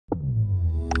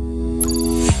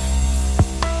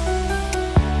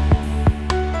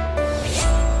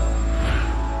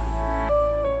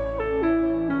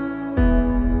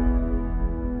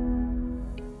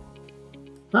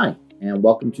and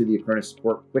welcome to the Acronis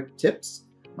Support Quick Tips.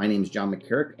 My name is John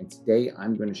McCarrick, and today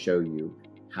I'm going to show you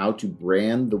how to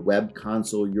brand the web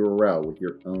console URL with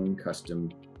your own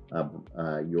custom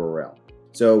URL.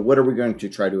 So what are we going to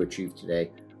try to achieve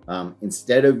today?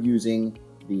 Instead of using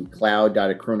the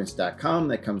cloud.acronis.com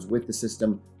that comes with the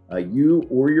system, you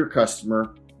or your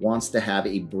customer wants to have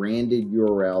a branded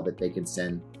URL that they can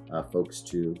send folks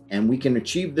to, and we can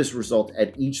achieve this result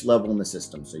at each level in the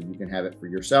system. So you can have it for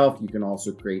yourself. You can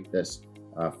also create this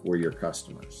for your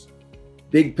customers.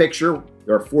 Big picture,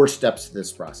 there are 4 steps to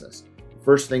this process. The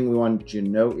first thing we want you to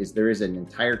know is there is an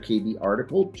entire KB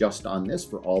article just on this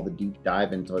for all the deep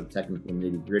dive into the technical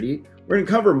nitty-gritty. We're going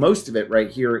to cover most of it right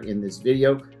here in this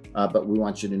video, but we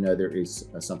want you to know there is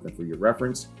something for your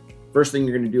reference. First thing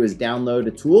you're going to do is download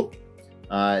a tool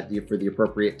for the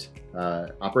appropriate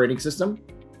operating system.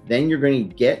 Then you're going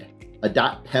to get a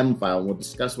 .pem file, and we'll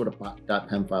discuss what a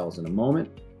 .pem file is in a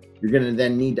moment. You're going to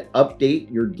then need to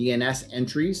update your DNS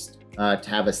entries to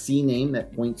have a CNAME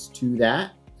that points to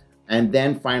that. And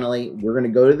then finally, we're going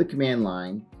to go to the command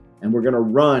line and we're going to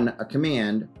run a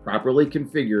command properly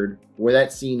configured for that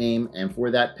CNAME and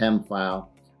for that PEM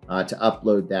file to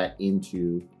upload that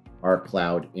into our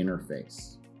cloud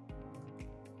interface.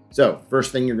 So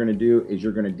first thing you're going to do is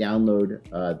you're going to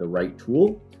download the right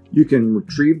tool. You can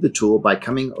retrieve the tool by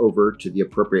coming over to the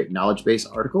appropriate knowledge base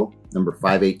article, number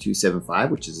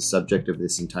 58275, which is the subject of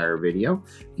this entire video.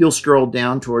 If you'll scroll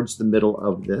down towards the middle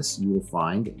of this, you will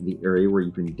find the area where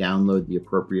you can download the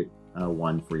appropriate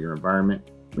one for your environment,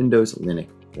 Windows, Linux,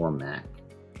 or Mac.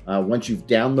 Once you've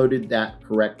downloaded that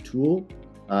correct tool,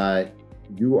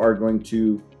 you are going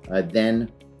to then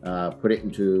put it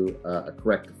into a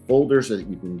correct folder so that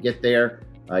you can get there.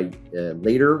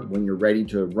 Later, when you're ready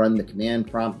to run the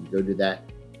command prompt, you go to that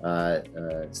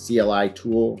CLI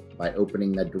tool by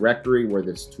opening the directory where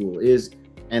this tool is,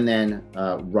 and then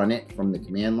run it from the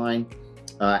command line,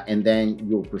 and then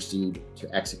you'll proceed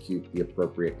to execute the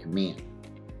appropriate command.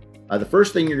 The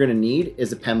first thing you're going to need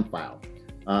is a PEM file,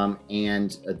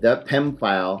 and the PEM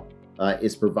file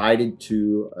is provided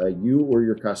to you or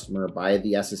your customer by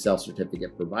the SSL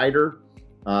certificate provider.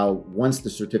 Once the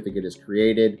certificate is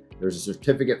created, there's a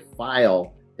certificate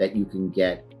file that you can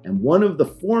get, and one of the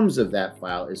forms of that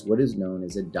file is what is known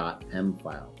as a .pem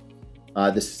file.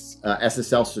 This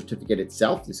SSL certificate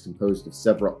itself is composed of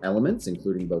several elements,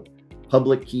 including both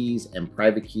public keys and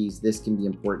private keys. This can be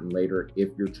important later if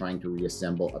you're trying to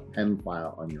reassemble a PEM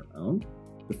file on your own.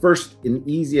 The first and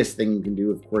easiest thing you can do,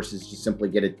 of course, is just simply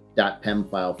get a .pem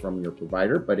file from your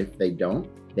provider, but if they don't,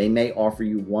 they may offer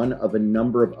you one of a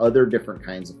number of other different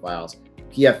kinds of files,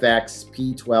 PFX,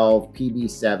 P12,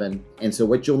 PB7. And so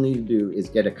what you'll need to do is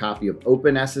get a copy of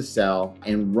OpenSSL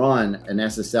and run an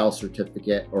SSL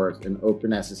certificate or an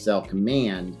OpenSSL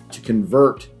command to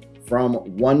convert from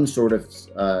one sort of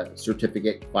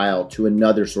certificate file to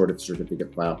another sort of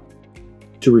certificate file.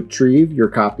 To retrieve your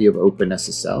copy of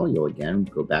OpenSSL, you'll again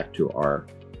go back to our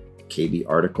KB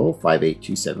article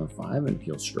 58275, and if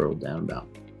you'll scroll down about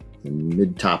the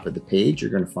mid top of the page,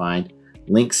 you're going to find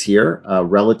links here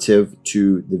relative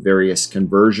to the various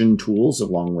conversion tools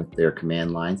along with their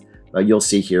command lines. You'll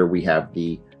see here we have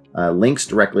the links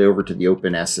directly over to the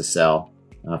OpenSSL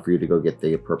for you to go get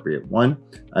the appropriate one.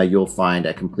 You'll find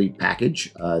a complete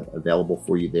package available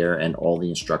for you there, and all the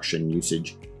instruction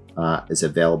usage is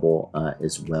available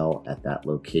as well at that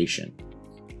location.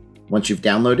 Once you've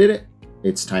downloaded it,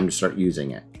 it's time to start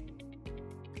using it.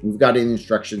 We've got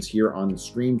instructions here on the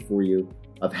screen for you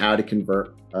of how to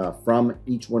convert from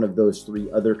each one of those 3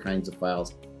 other kinds of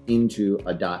files into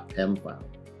a .pem file.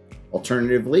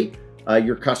 Alternatively,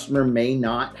 your customer may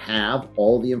not have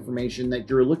all the information that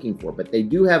you're looking for, but they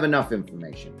do have enough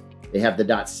information. They have the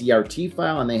 .crt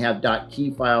file and they have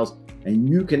 .key files, and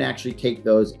you can actually take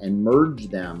those and merge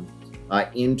them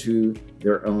into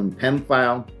their own PEM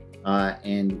file,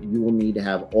 and you will need to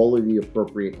have all of the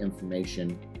appropriate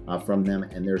information from them.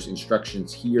 And there's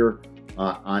instructions here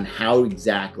on how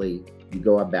exactly you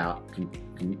go about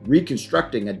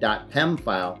reconstructing a .pem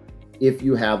file if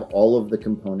you have all of the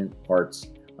component parts,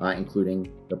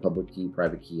 including the public key,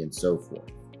 private key, and so forth.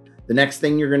 The next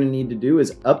thing you're going to need to do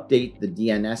is update the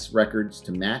DNS records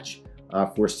to match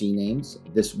for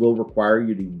CNAMEs. This will require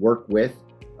you to work with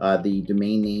the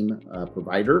domain name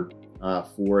provider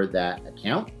for that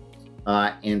account.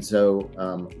 And so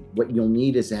what you'll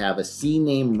need is to have a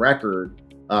CNAME record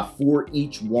for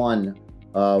each one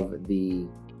of the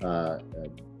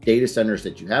data centers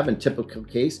that you have. In typical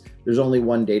case, there's only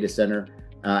one data center,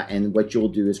 and what you'll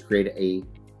do is create a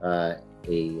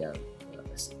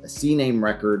CNAME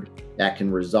record that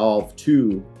can resolve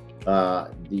to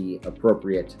the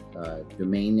appropriate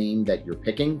domain name that you're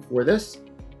picking for this.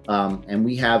 And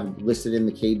we have listed in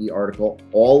the KB article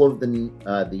all of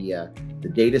the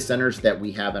data centers that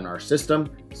we have in our system,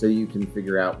 so you can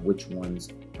figure out which ones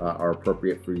are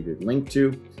appropriate for you to link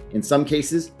to. In some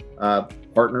cases,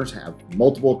 partners have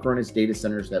multiple Acronis data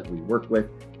centers that we work with,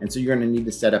 and so you're going to need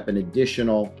to set up an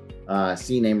additional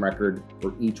CNAME record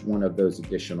for each one of those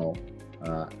additional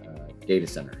data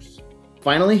centers.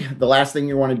 Finally, the last thing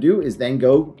you want to do is then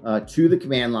go to the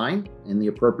command line in the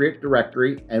appropriate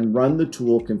directory and run the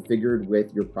tool configured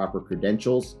with your proper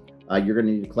credentials. You're going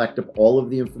to need to collect up all of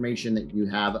the information that you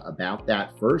have about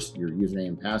that first, your username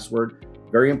and password.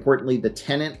 Very importantly, the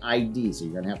tenant ID. So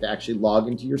you're going to have to actually log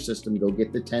into your system, go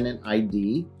get the tenant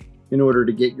ID. In order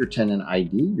to get your tenant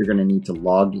ID, you're going to need to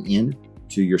log in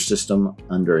to your system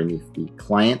underneath the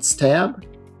Clients tab.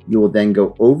 You will then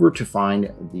go over to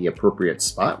find the appropriate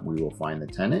spot. We will find the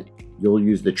tenant. You'll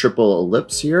use the triple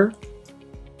ellipse here,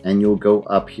 and you'll go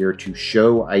up here to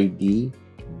Show ID.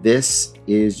 This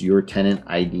is your tenant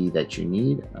ID that you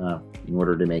need in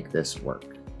order to make this work.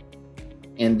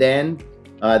 And then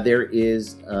there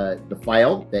is the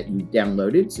file that you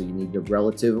downloaded. So you need the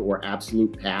relative or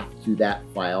absolute path to that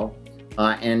file,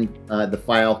 and the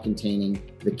file containing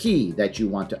the key that you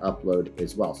want to upload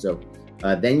as well. So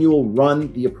then you will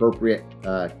run the appropriate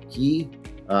key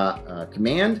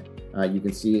command. You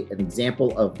can see an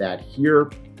example of that here,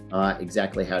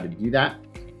 exactly how to do that.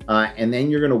 And then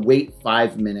you're going to wait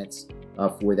 5 minutes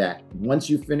for that. Once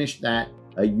you finish that,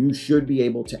 you should be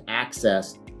able to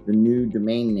access the new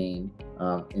domain name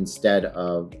instead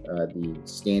of the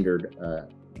standard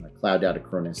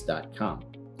cloud.acronis.com.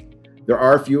 There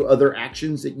are a few other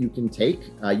actions that you can take.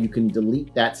 You can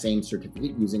delete that same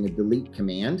certificate using a delete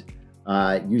command.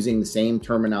 Using the same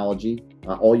terminology.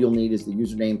 All you'll need is the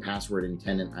username, password, and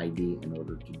tenant ID in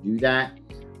order to do that.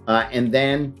 And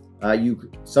then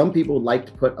some people would like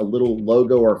to put a little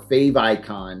logo or fave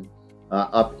icon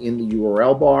up in the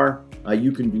URL bar.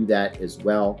 You can do that as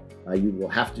well. You will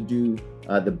have to do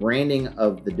the branding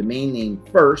of the domain name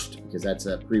first, because that's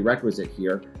a prerequisite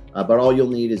here. But all you'll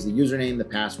need is the username, the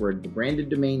password, the branded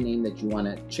domain name that you want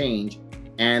to change,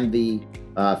 and the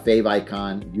fave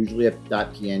icon, usually a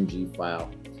 .png file.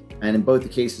 And in both the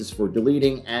cases for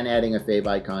deleting and adding a fave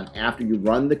icon, after you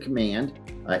run the command,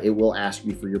 it will ask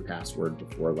you for your password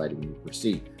before letting you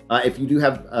proceed. If you do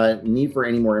have need for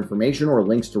any more information or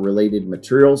links to related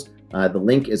materials, the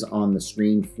link is on the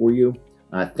screen for you.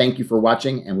 Thank you for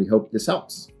watching, and we hope this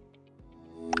helps.